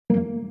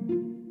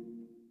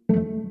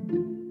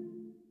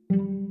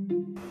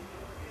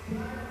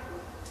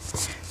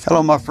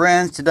Hello, my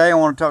friends. Today I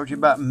want to talk to you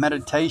about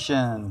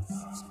meditation.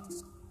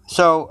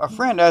 So, a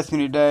friend asked me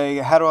today,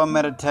 how do I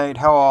meditate?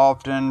 How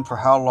often? For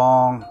how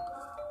long?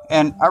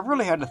 And I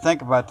really had to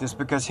think about this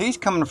because he's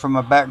coming from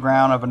a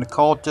background of an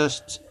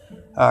occultist,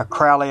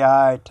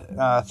 Crowleyite,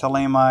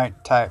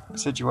 Thalemite type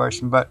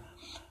situation. But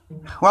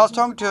when I was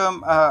talking to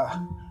him, I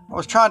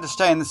was trying to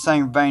stay in the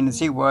same vein as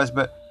he was,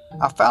 but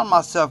I found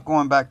myself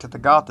going back to the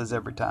Gathas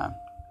every time.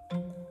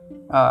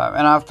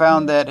 And I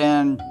found that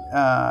in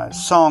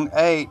Song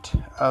 8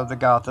 of the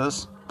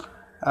Gathas,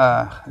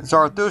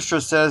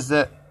 Zarathustra says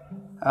that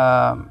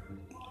that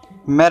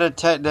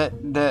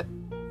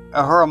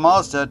Ahura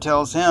Mazda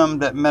tells him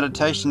that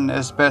meditation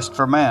is best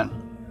for man.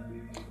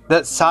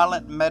 That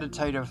silent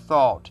meditative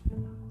thought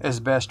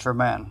is best for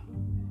man.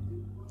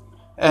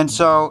 And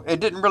so it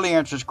didn't really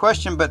answer his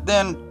question, but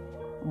then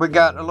we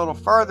got a little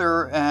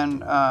further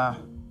and I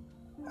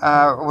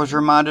was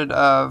reminded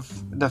of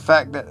the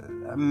fact that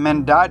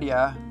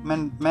Mendaidia,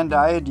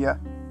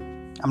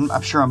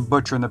 I'm sure I'm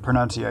butchering the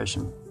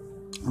pronunciation,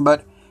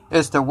 but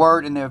it's the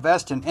word in the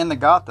Avestan in the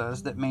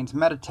Gathas that means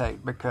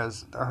meditate,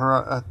 because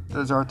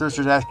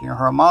Zarathustra is asking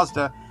Ahura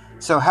Mazda,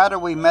 so how do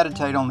we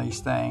meditate on these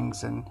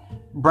things and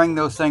bring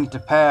those things to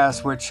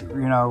pass which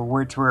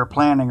we're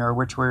planning or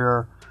which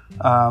we're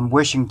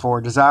wishing for,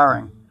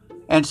 desiring?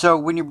 And so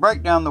when you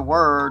break down the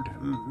word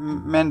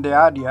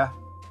Mendaidia,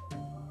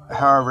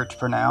 however it's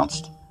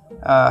pronounced,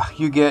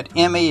 you get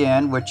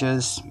MEN, which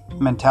is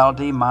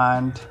mentality,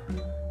 mind,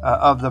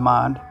 of the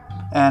mind,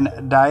 and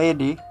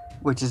Daidi,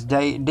 which is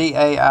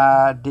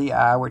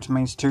D-A-I-D-I, which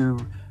means to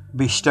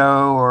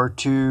bestow or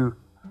to,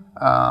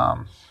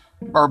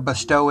 or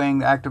bestowing,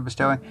 the act of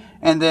bestowing.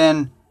 And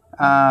then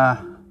Y,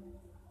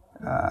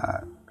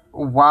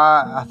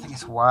 I think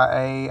it's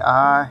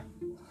Y-A-I,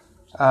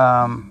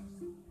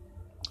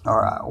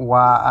 or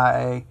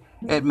Y-I-A.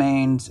 It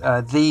means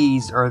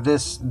these or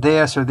this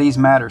or these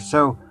matters.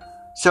 So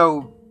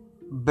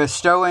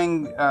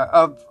bestowing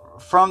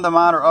from the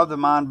mind or of the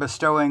mind,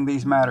 bestowing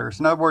these matters.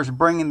 In other words,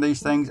 bringing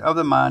these things of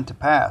the mind to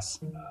pass.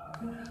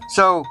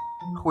 So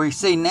we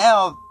see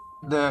now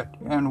that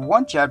in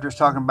one chapter it's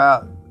talking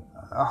about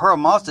Ahura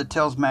Mazda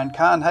tells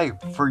mankind, hey,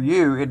 for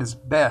you it is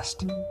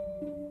best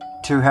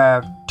to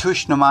have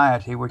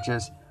tushnamayati, which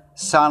is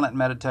silent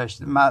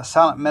meditation,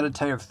 silent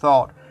meditative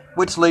thought,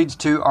 which leads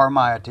to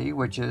armayati,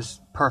 which is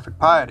perfect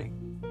piety.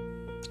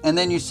 And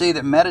then you see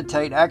that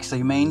meditate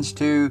actually means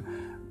to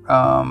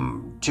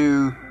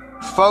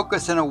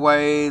focus in a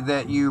way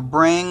that you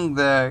bring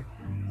the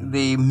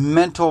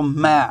mental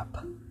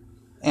map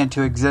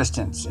into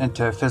existence,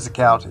 into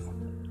physicality.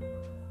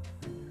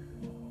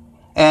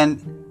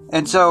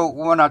 And so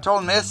when I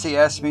told him this, he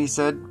asked me, he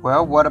said,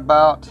 well, what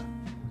about,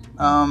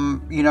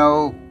 so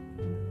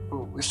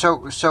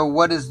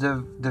what is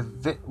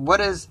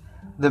what is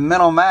the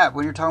mental map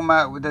when you're talking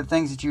about the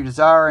things that you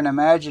desire and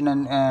imagine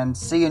and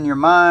see in your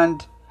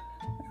mind?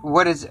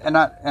 What is, and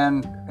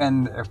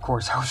of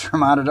course I was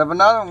reminded of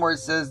another one where it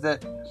says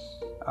that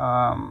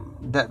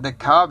that the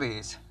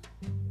Kavis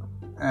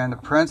and the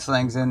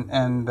princelings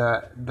and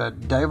the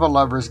Deva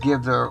lovers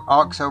give their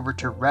ox over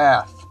to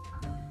wrath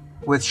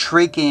with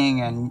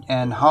shrieking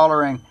and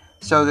hollering,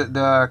 so that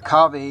the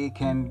Kavi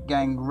can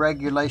gain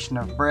regulation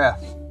of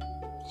breath.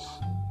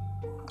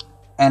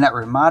 And that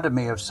reminded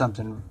me of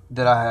something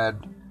that I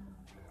had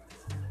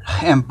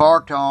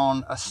embarked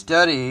on a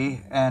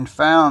study and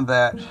found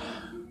that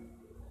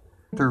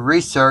through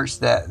research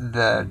that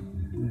the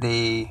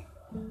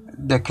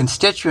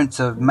constituents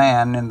of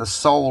man in the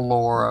soul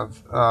lore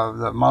of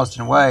the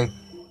Mazdan way,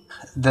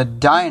 the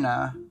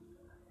Dhyana,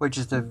 which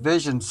is the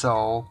vision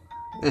soul,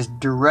 is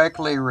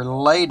directly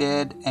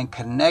related and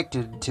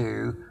connected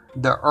to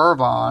the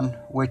Urvan,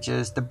 which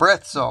is the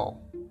breath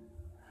soul.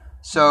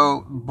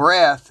 So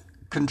breath,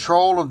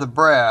 control of the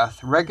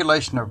breath,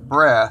 regulation of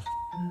breath,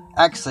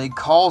 actually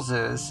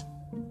causes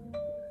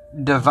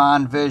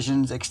divine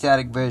visions,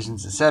 ecstatic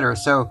visions, etc.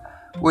 So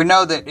we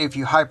know that if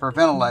you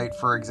hyperventilate,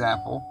 for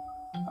example,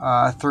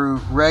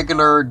 through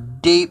regular,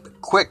 deep,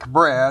 quick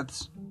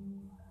breaths,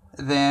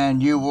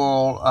 then you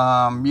will,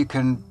 you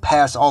can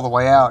pass all the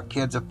way out.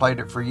 Kids have played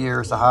it for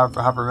years, the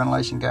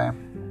hyperventilation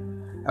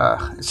game.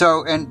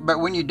 But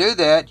when you do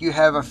that, you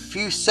have a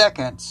few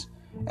seconds,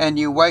 and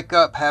you wake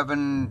up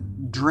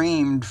having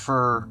dreamed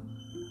for,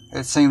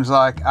 it seems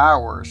like,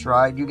 hours,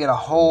 right? You get a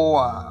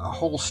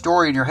whole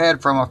story in your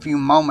head from a few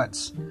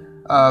moments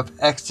of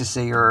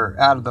ecstasy or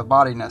out of the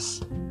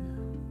bodiness.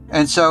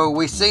 And so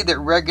we see that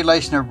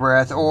regulation of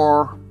breath,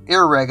 or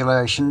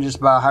irregulation just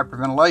by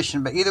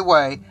hyperventilation, but either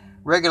way,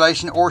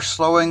 regulation or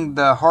slowing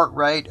the heart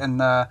rate and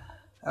the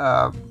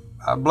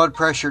blood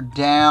pressure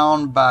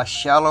down by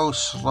shallow,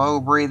 slow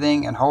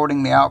breathing and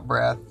holding the out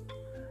breath,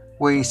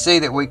 we see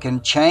that we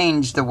can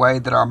change the way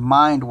that our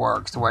mind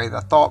works, the way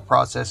the thought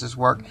processes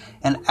work,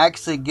 and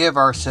actually give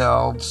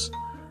ourselves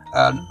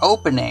an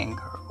opening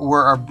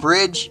where a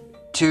bridge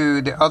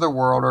to the other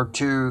world, or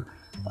to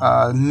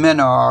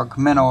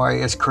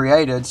Menoi is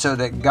created, so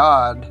that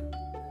God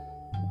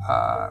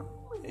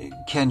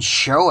can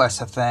show us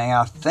a thing.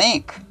 I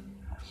think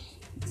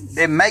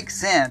it makes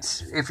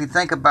sense if you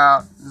think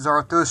about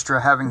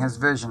Zarathustra having his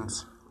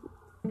visions.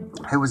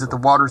 He was at the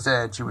water's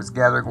edge. He was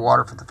gathering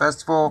water for the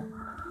festival,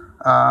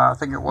 I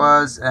think it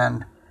was,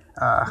 and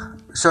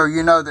so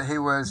you know that he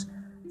was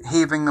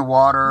heaving the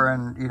water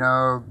and, you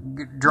know,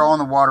 drawing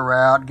the water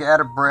out, get out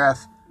of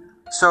breath.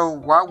 So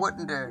why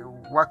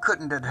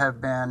couldn't it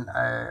have been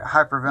a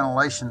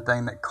hyperventilation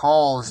thing that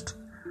caused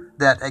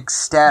that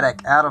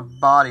ecstatic out of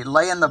body,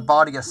 laying the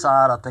body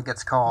aside, I think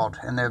it's called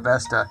in the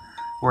Avesta,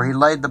 where he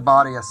laid the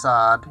body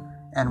aside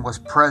and was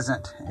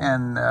present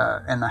in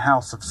the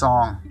house of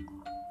song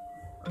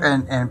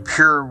in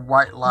pure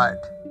white light,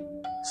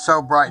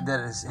 so bright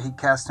that he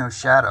cast no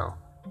shadow.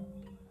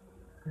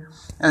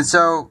 And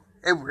so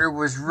it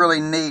was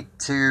really neat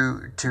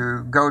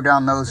to go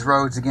down those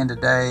roads again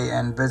today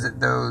and visit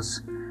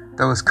those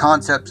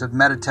concepts of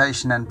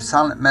meditation and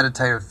silent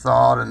meditative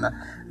thought and the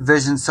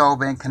vision soul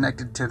being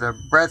connected to the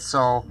breath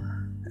soul.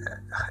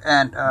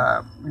 And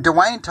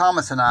Dwayne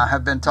Thomas and I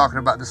have been talking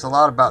about this a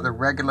lot, about the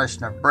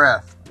regulation of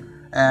breath.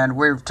 And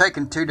we've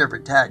taken two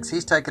different tacks.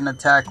 He's taken a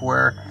tack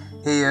where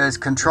he is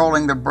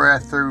controlling the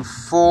breath through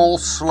full,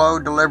 slow,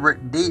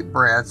 deliberate, deep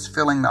breaths,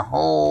 filling the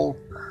whole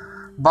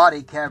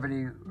body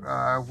cavity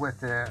with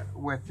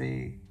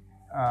the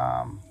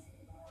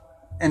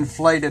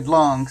inflated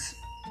lungs,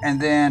 and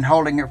then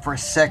holding it for a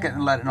second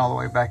and letting it all the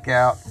way back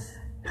out.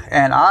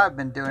 And I've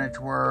been doing it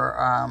to where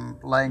I'm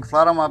laying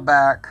flat on my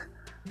back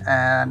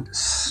and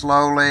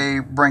slowly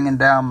bringing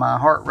down my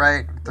heart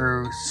rate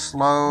through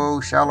slow,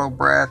 shallow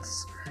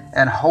breaths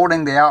and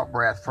holding the out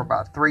breath for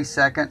about 3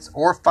 seconds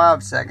or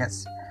 5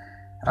 seconds.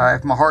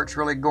 If my heart's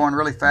really going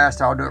really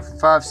fast, I'll do it for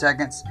 5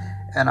 seconds,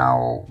 and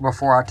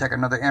before I take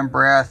another in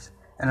breath,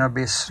 and it'll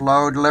be a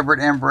slow, deliberate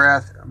in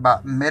breath.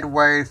 About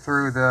midway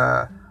through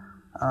the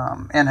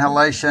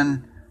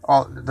inhalation,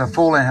 the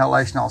full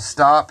inhalation, I'll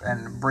stop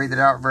and breathe it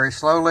out very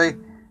slowly,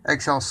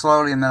 exhale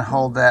slowly, and then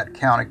hold that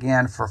count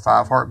again for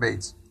 5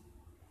 heartbeats.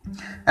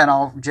 And I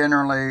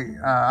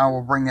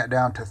will bring that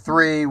down to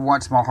 3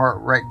 once my heart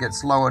rate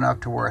gets low enough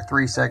to where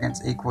 3 seconds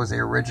equals the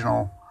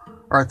original,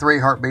 or 3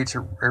 heartbeats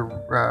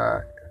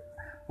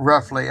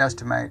roughly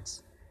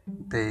estimates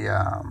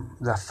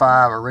the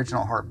 5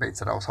 original heartbeats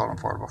that I was holding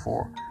for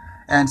before.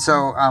 And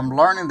so I'm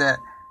learning that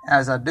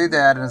as I do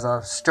that, as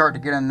I start to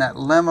get in that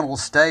liminal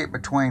state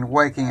between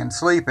waking and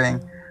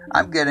sleeping,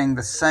 I'm getting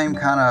the same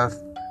kind of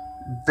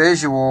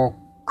visual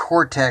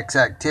cortex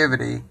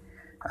activity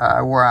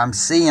where I'm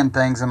seeing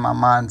things in my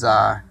mind's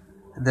eye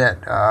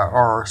that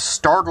are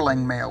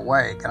startling me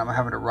awake, and I'm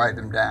having to write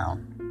them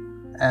down.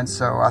 And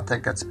so I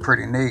think that's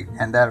pretty neat.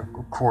 And that,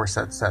 of course,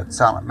 that's that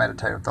silent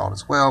meditative thought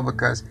as well,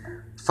 because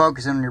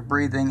focusing on your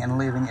breathing and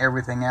leaving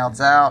everything else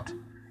out,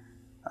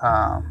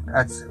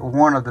 that's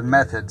one of the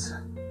methods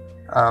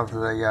of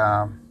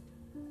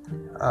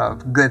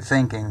good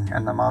thinking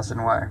in the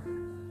Mazen way.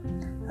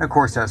 Of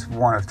course, that's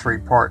one of 3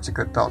 parts of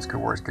good thoughts,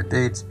 good words, good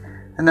deeds.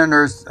 And then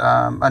there's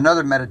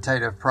another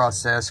meditative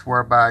process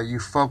whereby you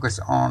focus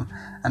on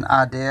an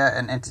idea,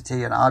 an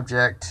entity, an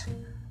object,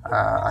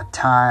 a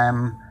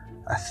time,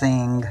 a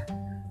thing,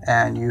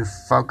 and you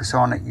focus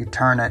on it, you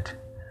turn it,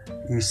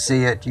 you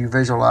see it, you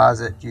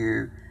visualize it,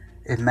 you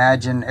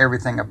imagine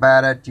everything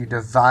about it, you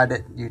divide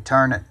it, you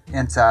turn it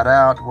inside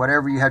out,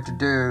 whatever you have to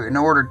do in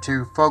order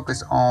to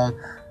focus on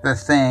the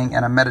thing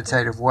in a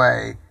meditative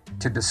way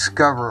to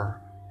discover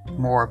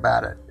more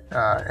about it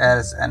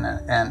as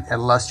an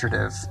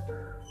illustrative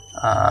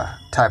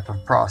type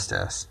of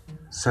process.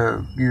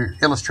 So you're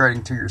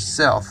illustrating to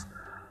yourself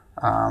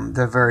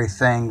the very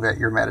thing that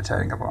you're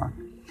meditating upon.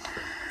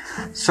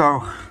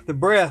 So the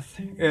breath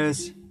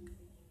is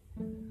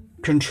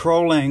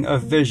controlling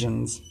of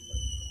visions.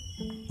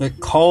 It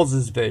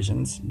causes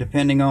visions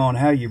depending on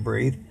how you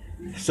breathe.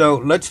 So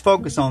let's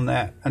focus on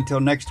that until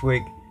next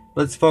week.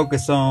 Let's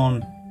focus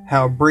on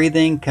how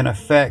breathing can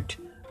affect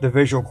the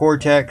visual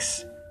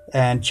cortex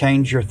and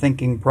change your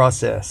thinking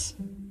process.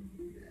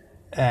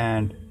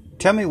 And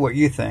tell me what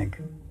you think.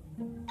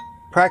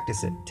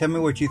 Practice it. Tell me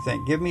what you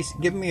think. Give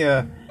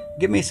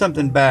me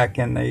something back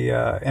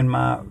in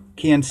my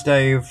Key and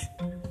Stave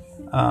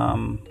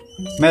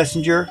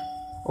messenger,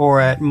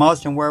 or at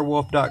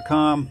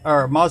MazdenWerewolf.com,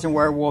 or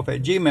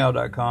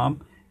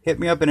MazdenWerewolf@gmail.com. Hit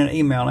me up in an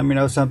email. Let me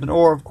know something,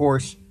 or of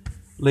course,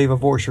 leave a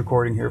voice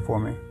recording here for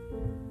me.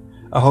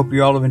 I hope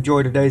you all have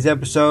enjoyed today's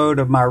episode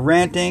of my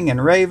ranting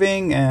and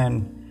raving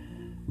and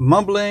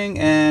mumbling,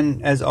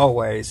 and as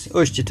always,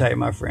 Ushchate,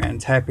 my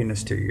friends,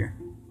 happiness to you.